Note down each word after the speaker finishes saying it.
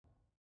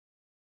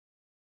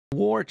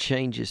War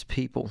changes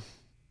people.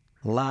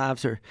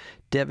 Lives are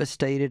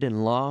devastated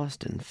and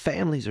lost, and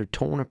families are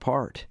torn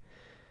apart.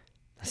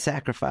 The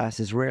sacrifice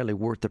is rarely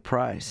worth the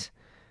price.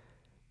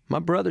 My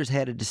brothers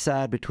had to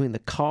decide between the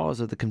cause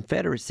of the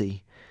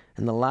Confederacy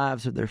and the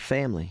lives of their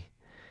family.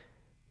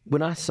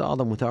 When I saw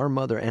them with our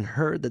mother and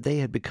heard that they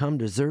had become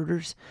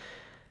deserters,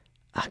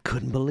 I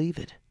couldn't believe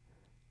it.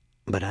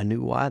 But I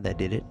knew why they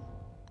did it.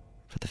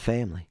 For the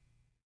family.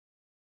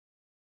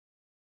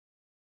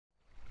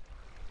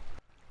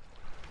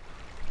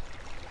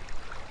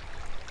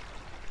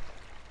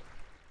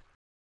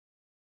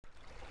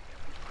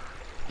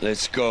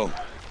 Let's go.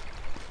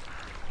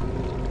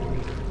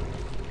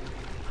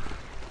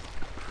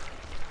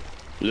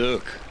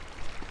 Look,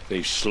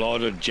 they've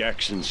slaughtered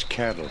Jackson's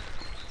cattle.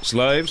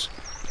 Slaves?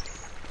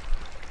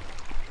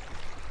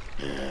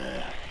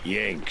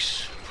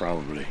 Yanks,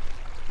 probably.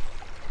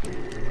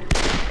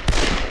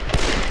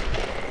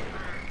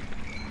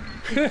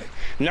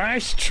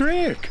 Nice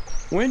trick.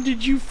 When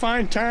did you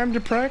find time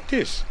to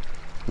practice?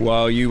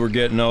 While you were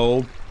getting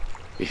old?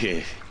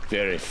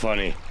 Very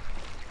funny.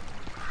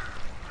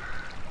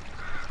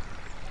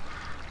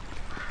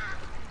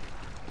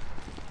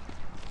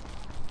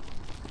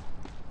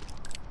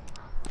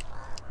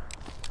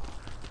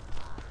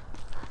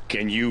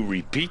 Can you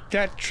repeat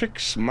that trick,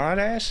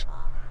 smartass?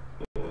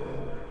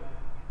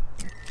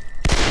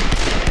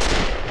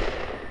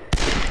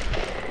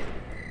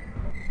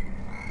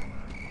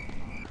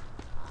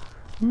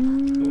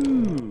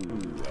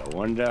 I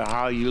wonder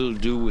how you'll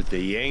do with the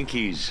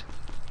Yankees.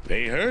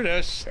 They hurt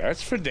us,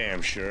 that's for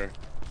damn sure.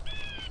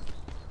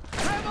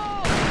 Come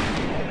on!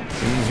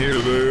 And here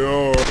they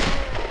are.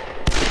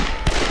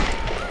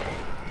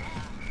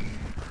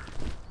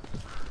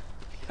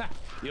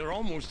 You're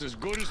almost as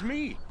good as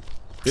me.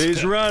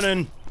 He's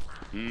running.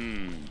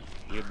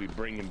 He'll be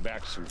bringing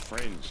back some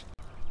friends.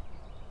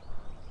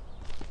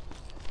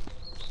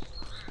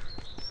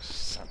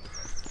 Son of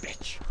a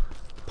bitch.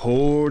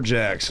 Poor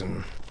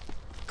Jackson.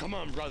 Come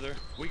on, brother.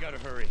 We gotta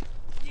hurry.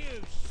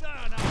 You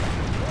son of...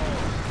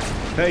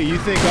 Hey, you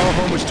think our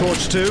home was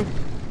torched too?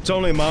 It's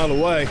only a mile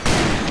away. We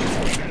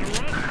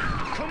gotta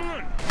run. Come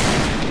on.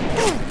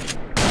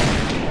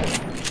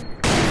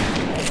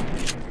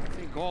 I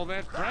think all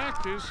that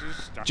practice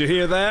is... Did you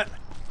hear that?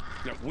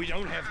 No, we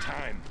don't have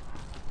time.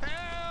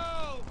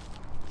 Help!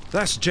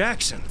 That's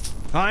Jackson.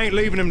 I ain't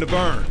leaving him to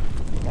burn.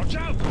 Watch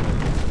out!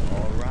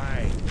 All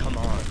right, come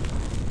on.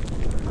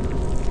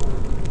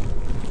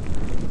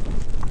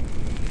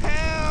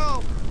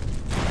 Help!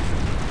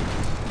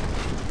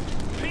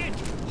 Pit,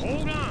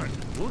 hold on.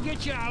 We'll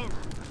get you out.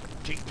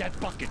 Take that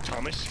bucket,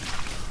 Thomas.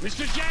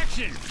 Mr.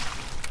 Jackson!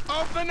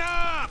 Open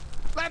up!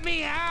 Let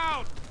me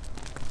out!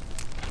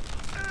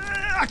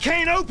 I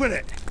can't open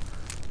it.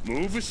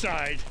 Move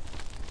aside.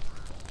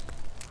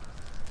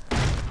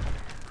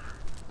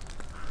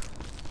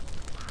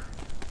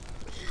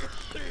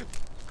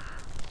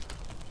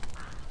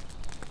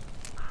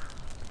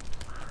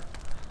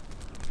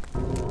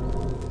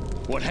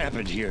 What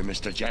happened here,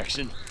 Mr.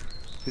 Jackson?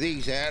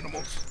 These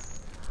animals,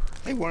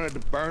 they wanted to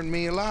burn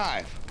me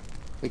alive.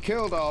 They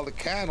killed all the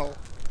cattle.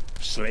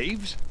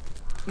 Slaves?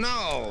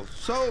 No,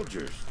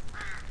 soldiers.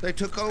 They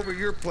took over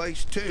your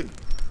place too,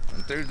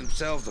 and threw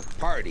themselves a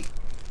party.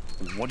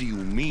 What do you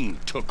mean,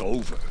 took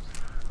over?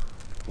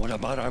 What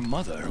about our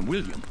mother and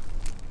William?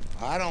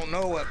 I don't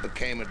know what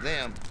became of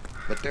them,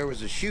 but there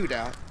was a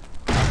shootout.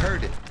 I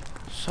heard it.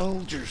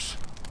 Soldiers.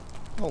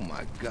 Oh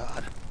my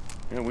God.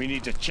 And we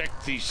need to check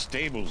these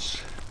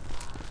stables.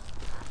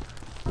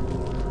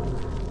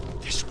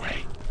 This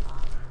way.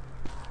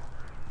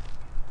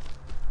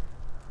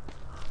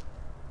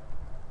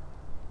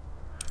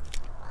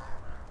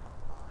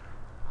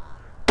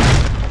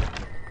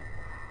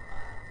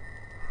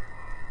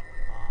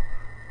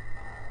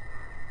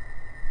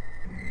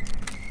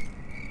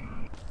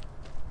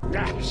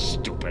 Ah,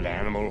 stupid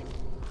animal.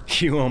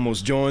 You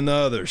almost joined the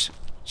others.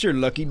 It's your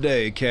lucky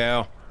day,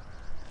 Cal.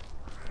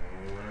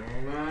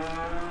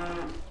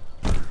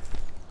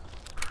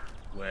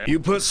 Well, You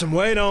put some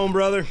weight on,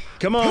 brother.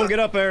 Come on, get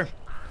up there.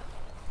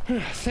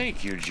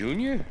 thank you,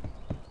 Junior.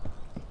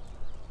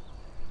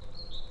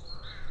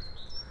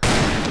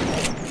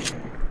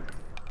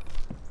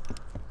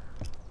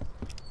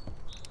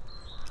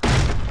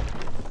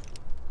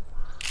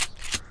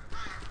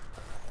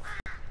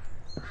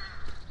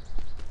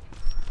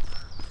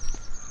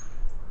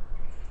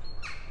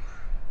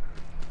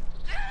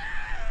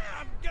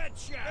 I've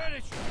got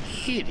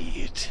you!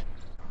 Idiot.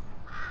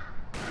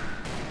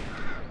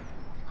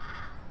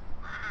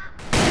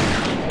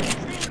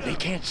 They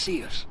can't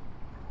see us.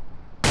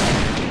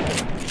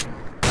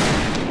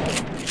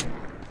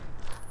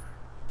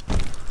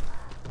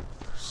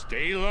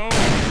 Stay low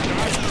and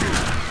start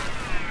shooting.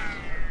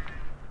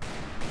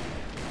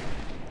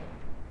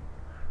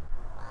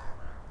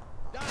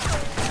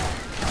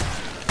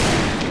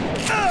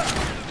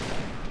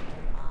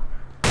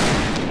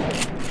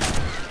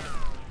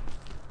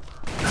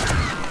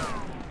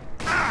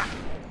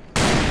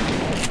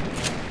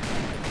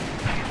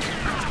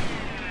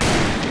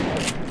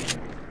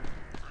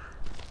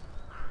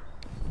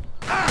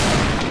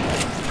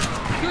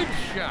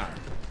 shot.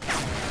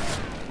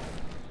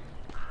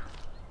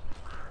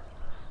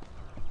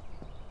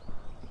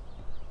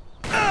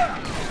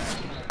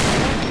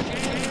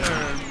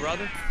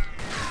 Brother.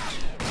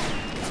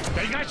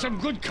 They got some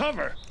good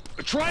cover.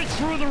 Try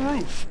through the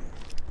roof.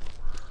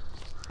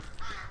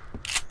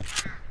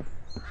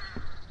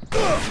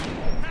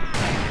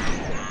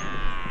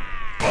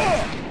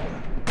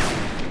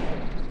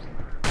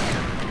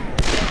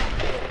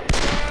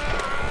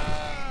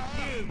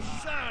 You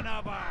son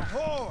of a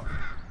whore!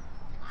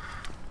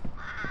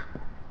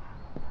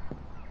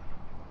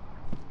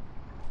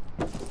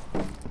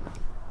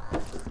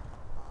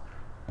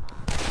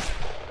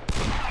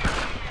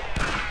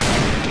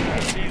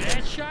 See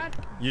that shot?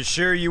 You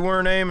sure you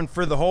weren't aiming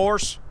for the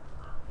horse?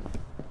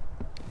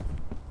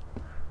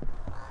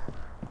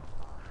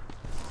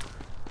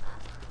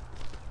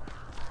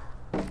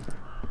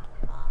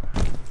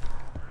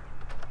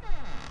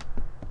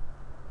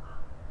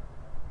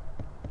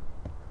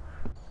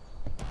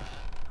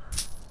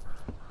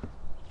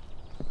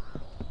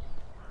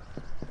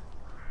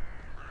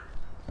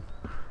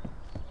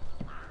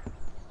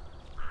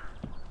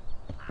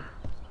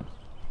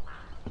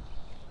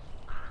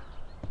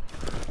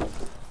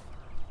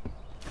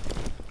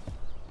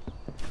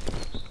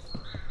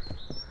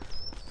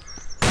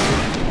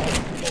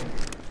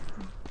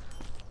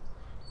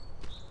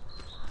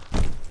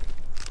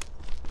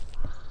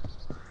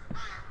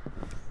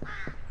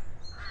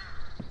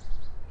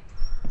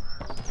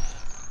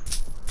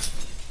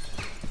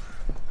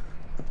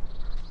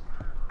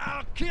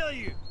 I'll kill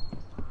you!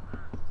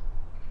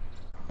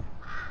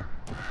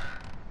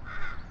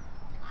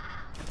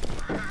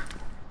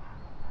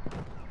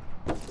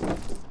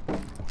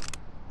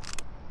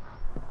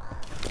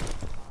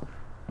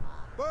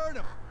 Burn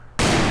him!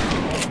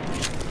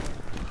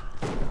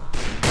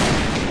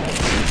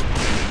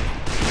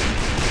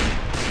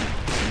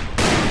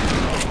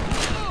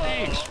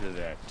 Thanks for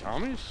that,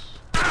 Thomas.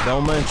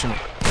 Don't mention it.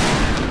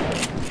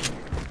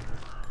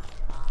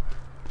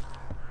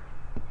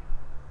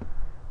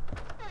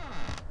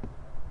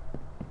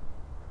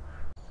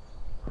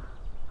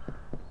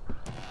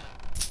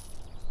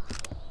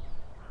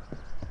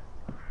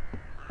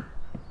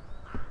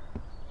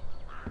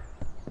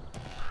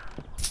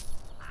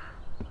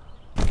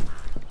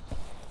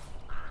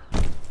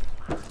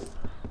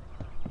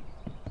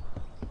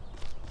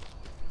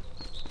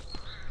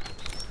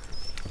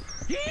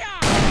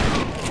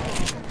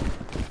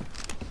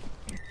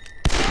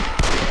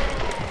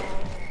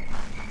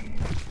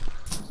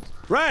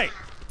 Right!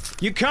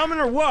 You coming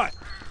or what?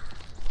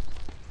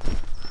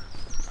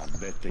 I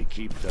bet they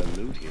keep the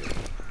loot here.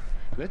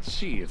 Let's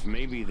see if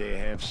maybe they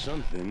have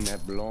something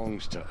that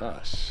belongs to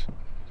us.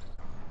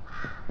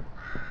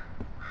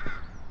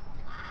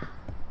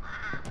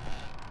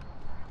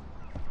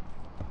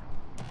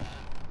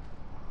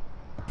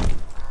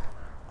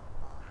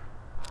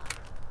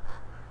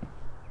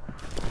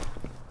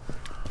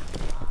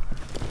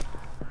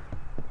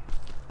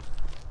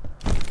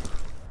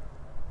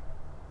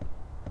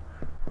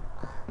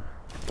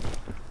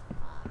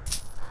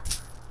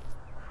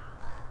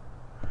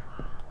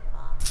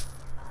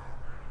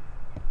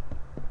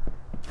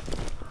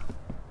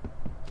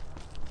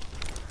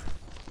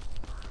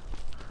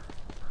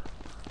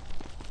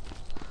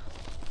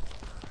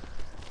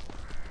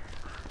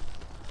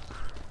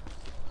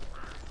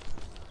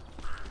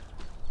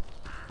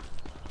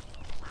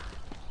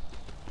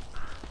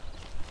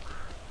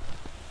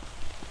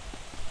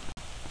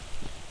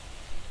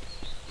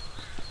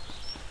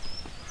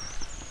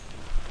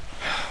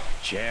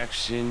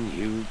 Jackson,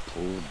 you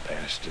poor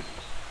bastard.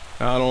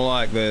 I don't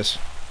like this.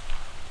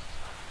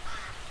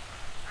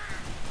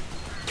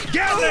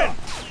 Gavin!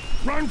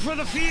 Run for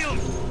the field!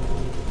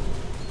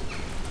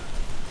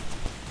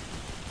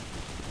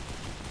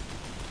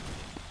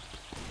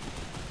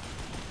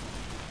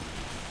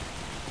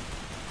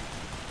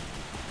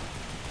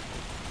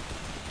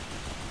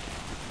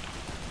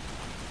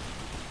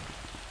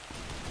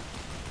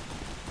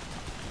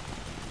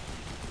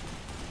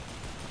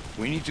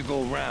 We need to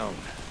go round.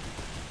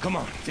 Come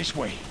on, this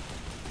way.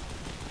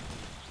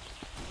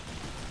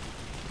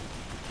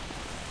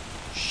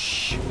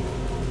 Shh.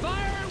 Fire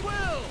at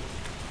will!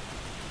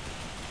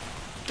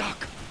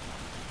 Duck,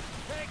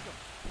 Take him!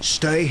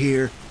 Stay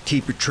here.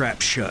 Keep your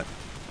trap shut.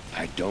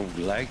 I don't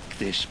like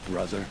this,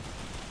 brother.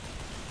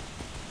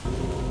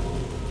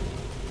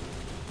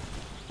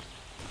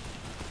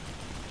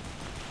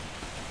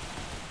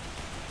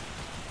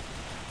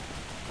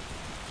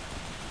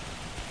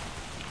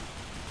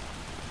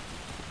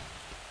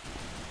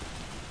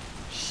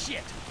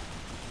 Shit!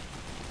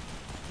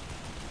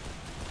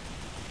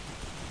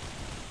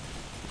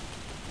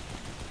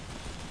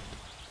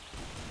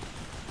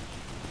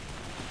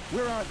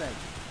 Where are they?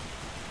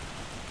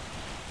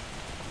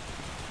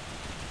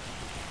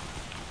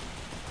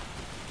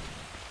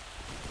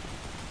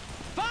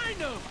 Find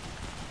them!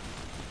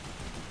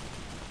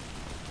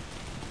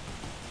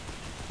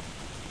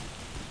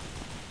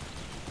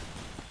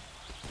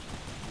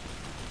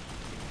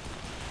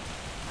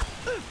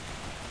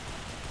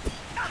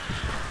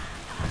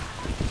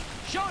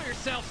 Show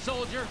yourself,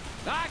 soldier.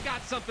 I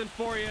got something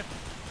for you.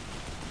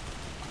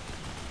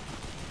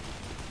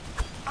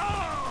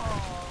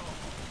 Oh!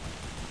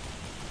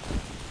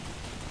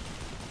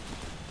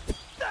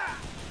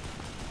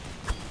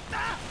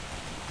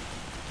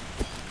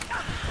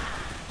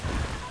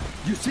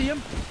 You see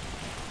him?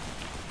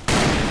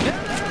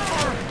 There they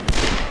are!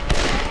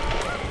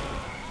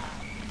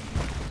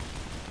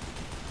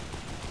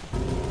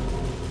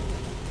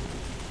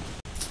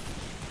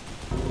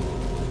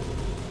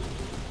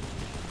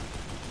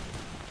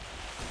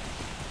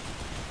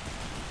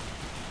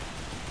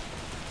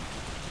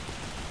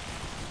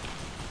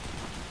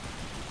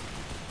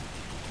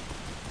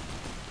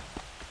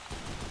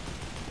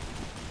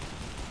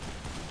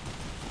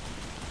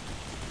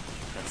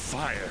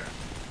 Fire.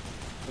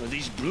 Well,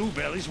 these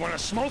bluebellies want to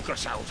smoke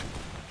us out.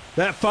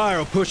 That fire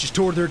will push us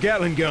toward their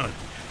Gatling gun.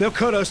 They'll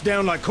cut us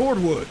down like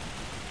cordwood.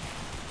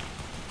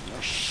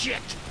 Oh,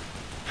 shit.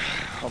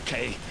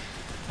 Okay.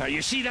 Now,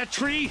 you see that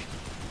tree?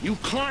 You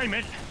climb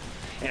it,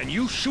 and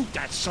you shoot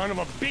that son of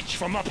a bitch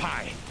from up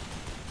high.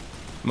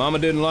 Mama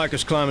didn't like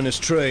us climbing this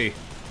tree.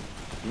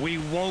 We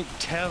won't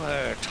tell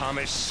her,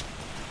 Thomas.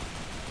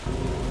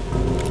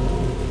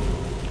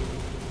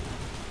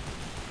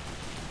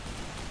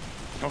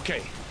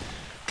 Okay.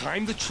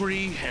 Climb the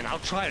tree, and I'll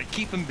try to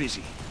keep him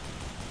busy.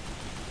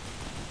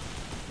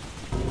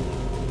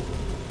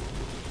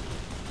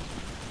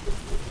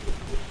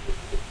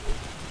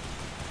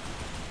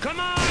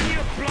 Come on, you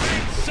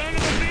blind son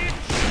of a bitch!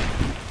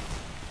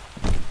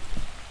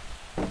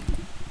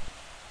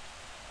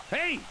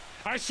 Hey,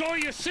 I saw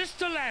your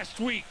sister last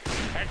week.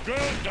 That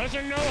girl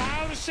doesn't know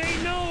how to say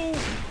no.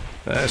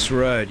 That's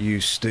right, you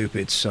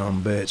stupid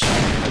sumbitch.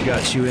 I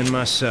got you in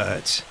my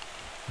sights.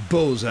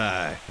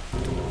 Bullseye.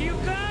 You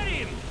got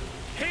him!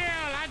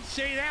 Hell, I'd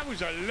say that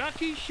was a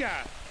lucky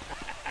shot.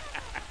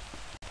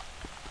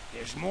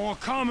 There's more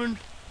coming.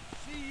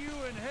 See you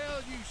in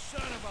hell, you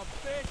son of a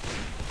bitch!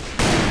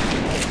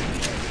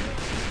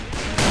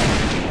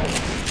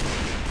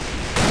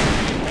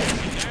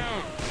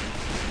 Down.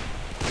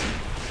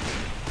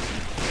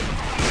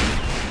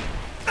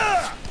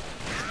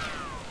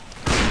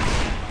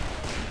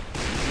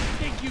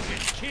 Think you can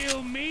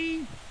kill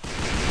me?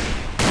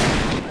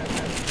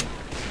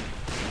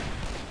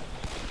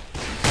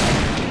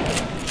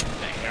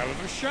 Hell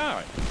of a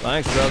shot.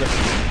 Thanks, brother.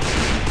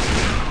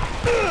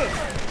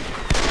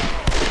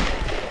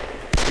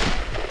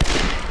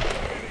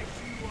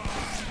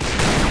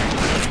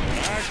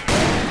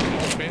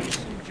 Spend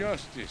some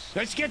justice.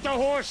 Let's get the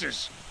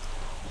horses.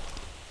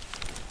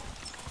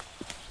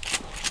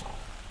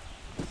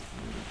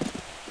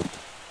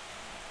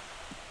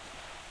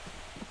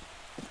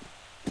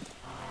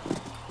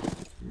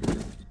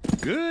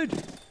 Good.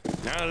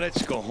 Now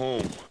let's go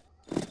home.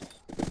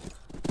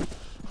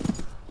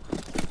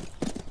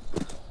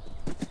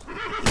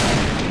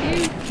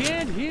 You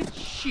can't hit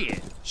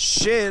shit.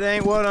 Shit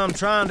ain't what I'm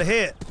trying to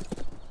hit.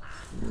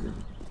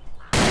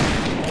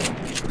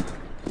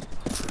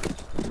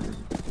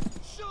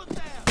 Shoot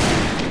them!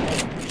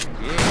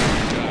 Good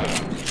job.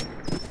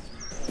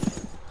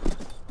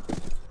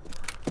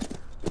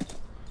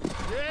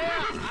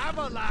 Yeah, I'm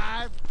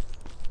alive!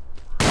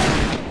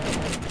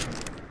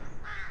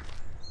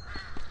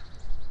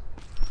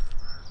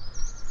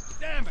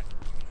 Damn it!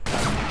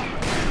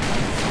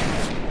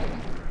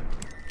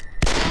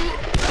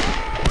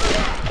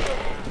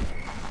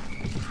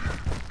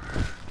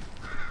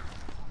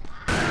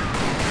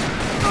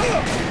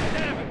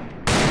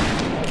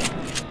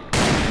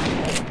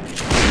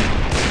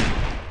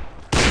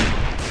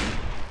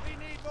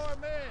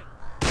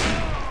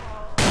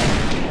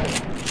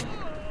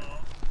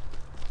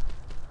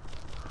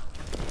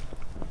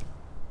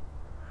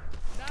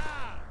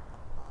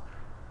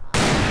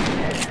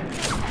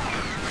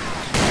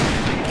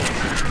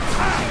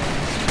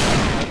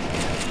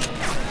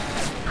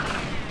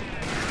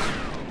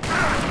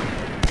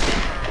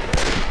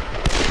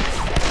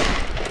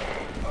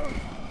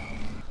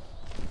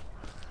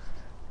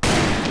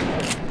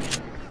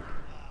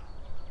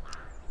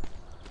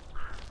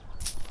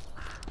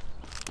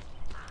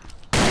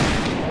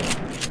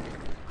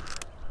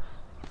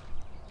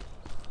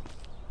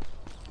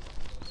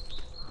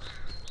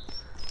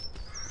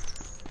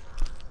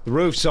 The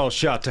roof's all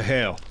shot to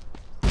hell.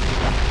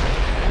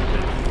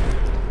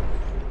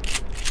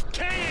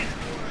 Cannon!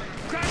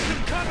 Grab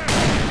some cover!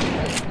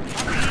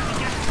 I'll be easy to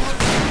get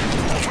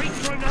close. Wait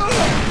for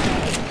another.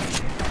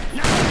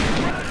 Now,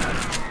 run!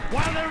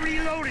 While they're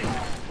reloading.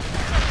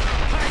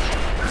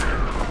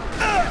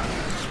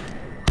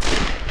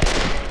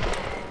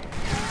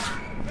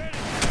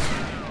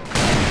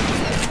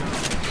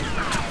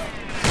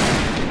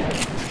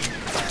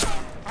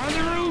 On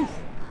the roof!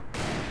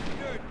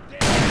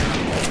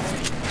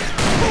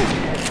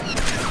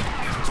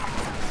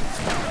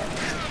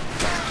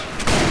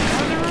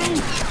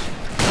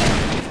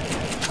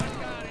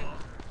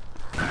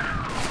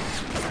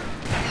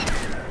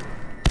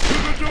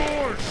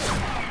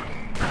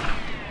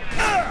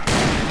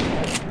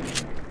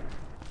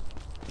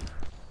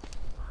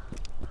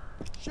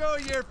 Show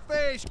your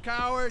face,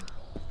 coward!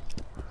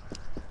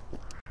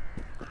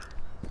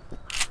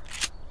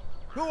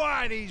 Who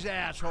are these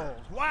assholes?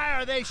 Why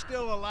are they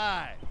still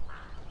alive?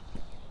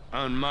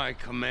 On my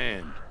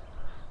command.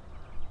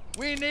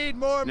 We need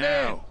more men.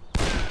 Now.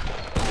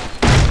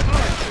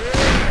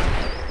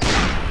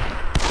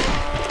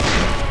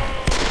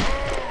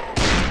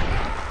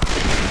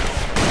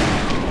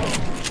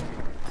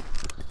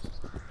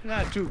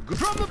 Not too good.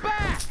 From the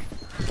back!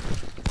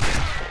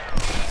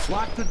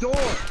 Lock the door.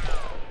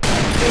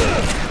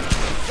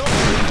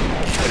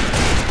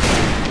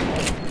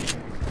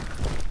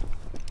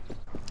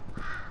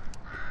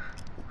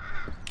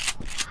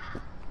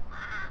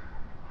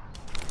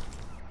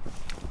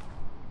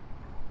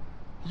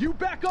 You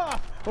back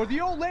off, or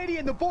the old lady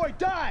and the boy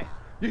die!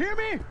 You hear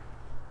me?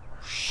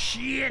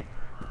 Shit!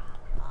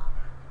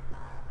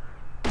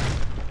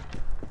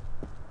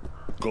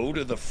 Go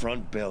to the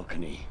front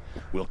balcony.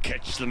 We'll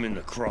catch them in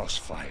the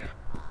crossfire.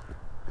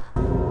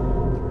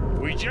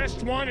 We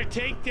just want to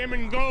take them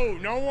and go.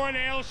 No one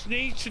else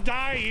needs to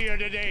die here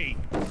today.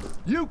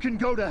 You can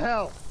go to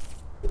hell.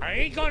 I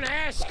ain't gonna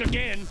ask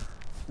again.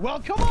 Well,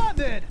 come on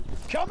then.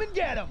 Come and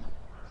get him.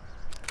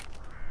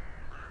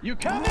 You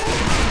coming?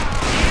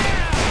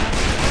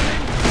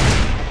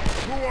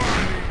 Who are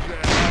these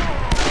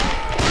assholes?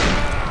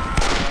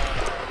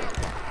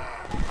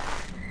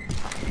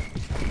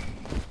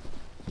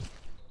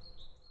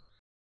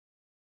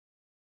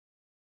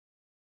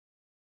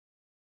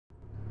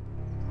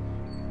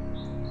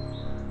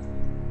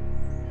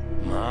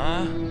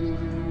 Ma?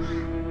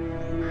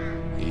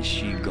 Is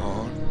she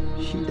gone?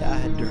 She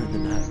died during the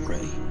night,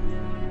 Ray.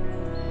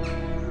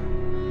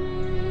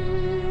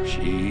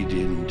 She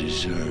didn't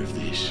deserve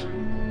this.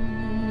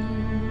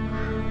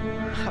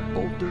 I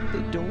bolted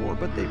the door,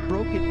 but they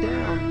broke it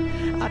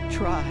down. I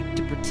tried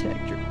to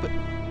protect her, but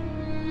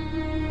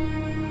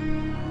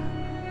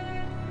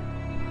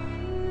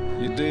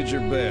You did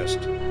your best.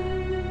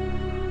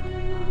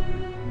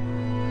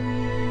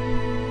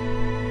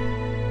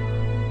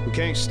 We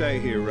can't stay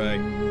here, Ray.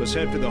 Let's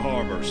head for the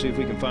harbor, see if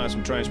we can find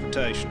some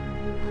transportation.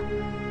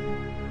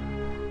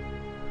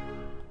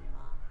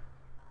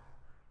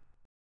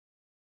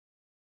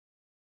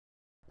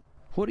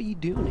 what are you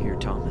doing here,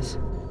 Thomas?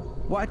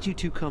 Why'd you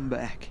two come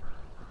back?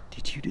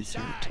 Did you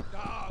desert?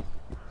 Dog.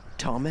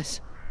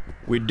 Thomas?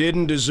 We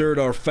didn't desert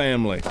our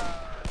family.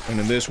 And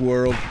in this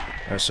world,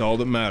 that's all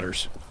that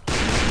matters.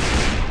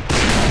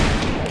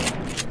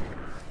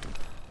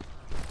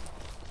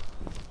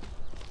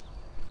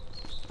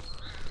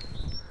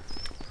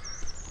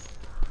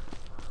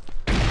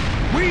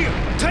 Will,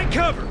 take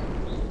cover!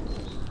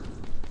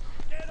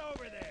 Get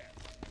over there.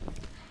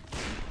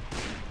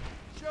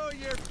 Show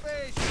your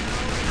face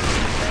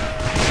now.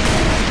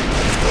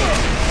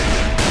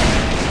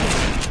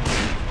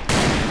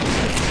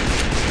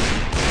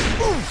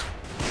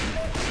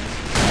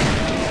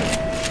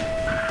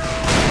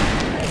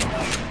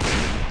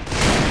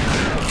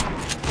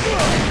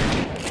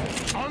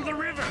 On the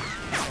river!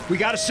 We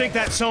gotta sink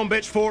that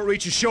sumbitch before it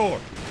reaches shore.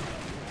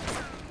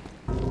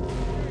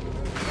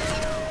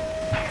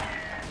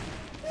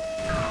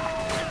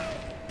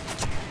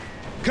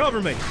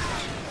 Cover me!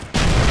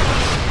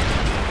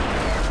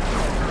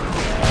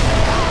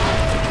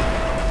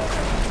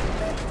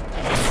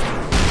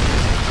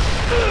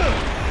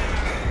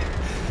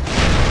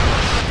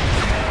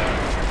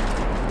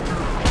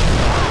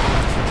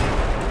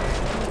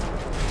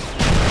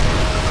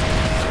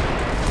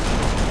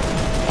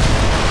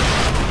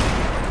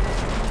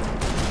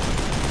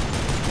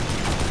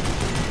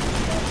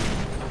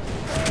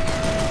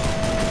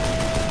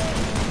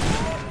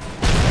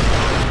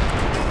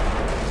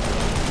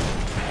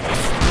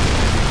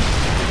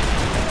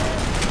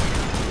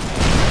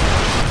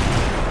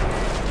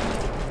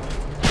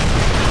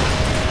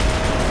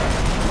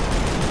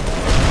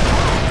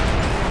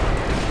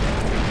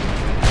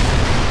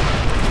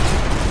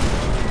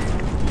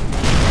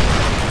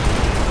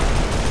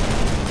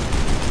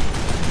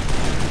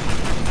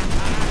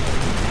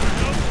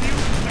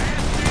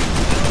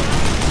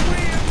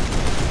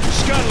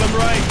 Scuttle him,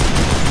 Ray!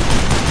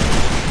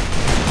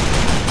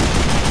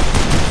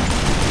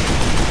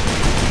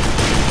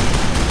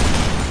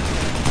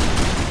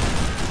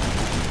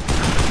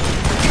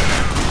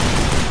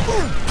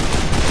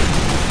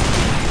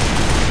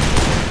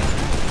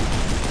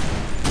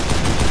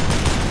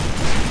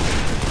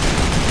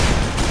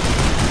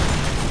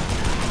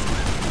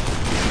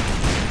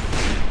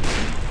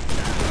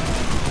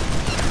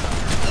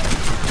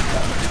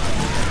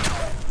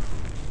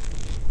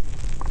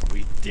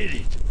 We did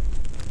it.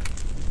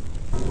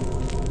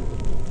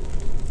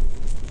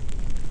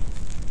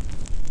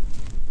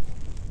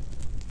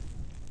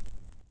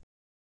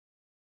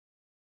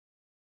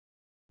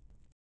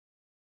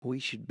 We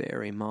should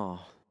bury Ma.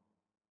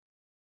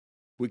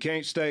 We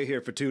can't stay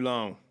here for too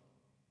long.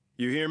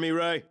 You hear me,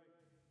 Ray?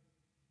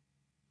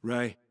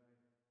 Ray?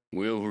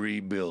 We'll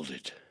rebuild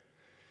it.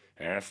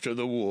 After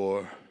the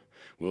war,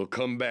 we'll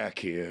come back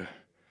here,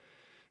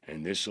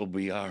 and this'll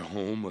be our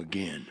home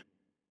again.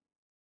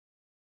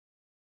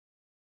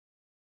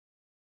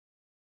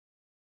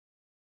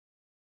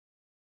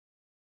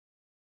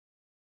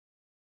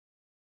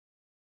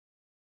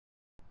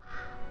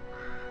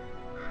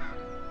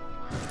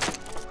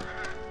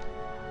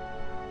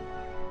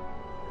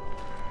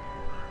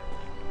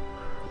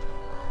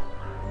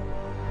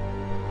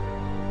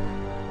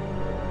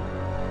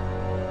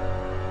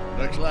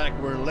 Looks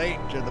like we're late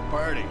to the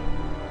party.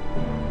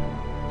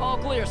 All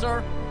clear,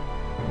 sir.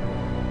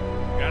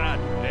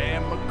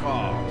 Goddamn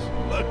macaws.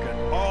 Look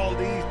at all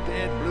these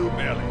dead blue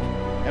bellies.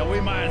 And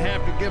we might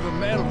have to give them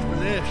medals for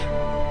this,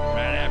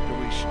 right after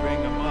we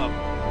string them up.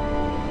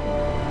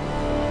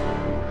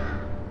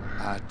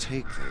 I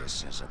take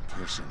this as a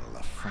personal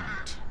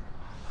affront.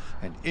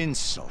 An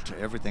insult to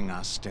everything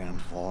I stand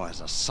for as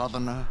a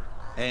Southerner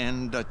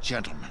and a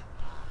gentleman.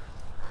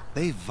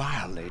 They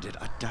violated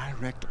a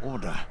direct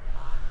order.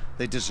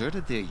 They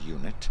deserted their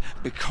unit.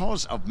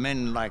 Because of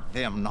men like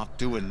them not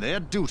doing their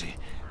duty,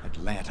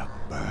 Atlanta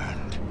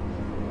burned.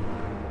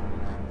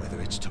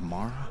 Whether it's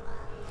tomorrow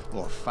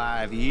or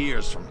 5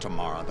 years from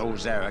tomorrow,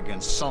 those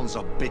arrogant sons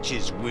of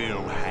bitches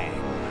will hang.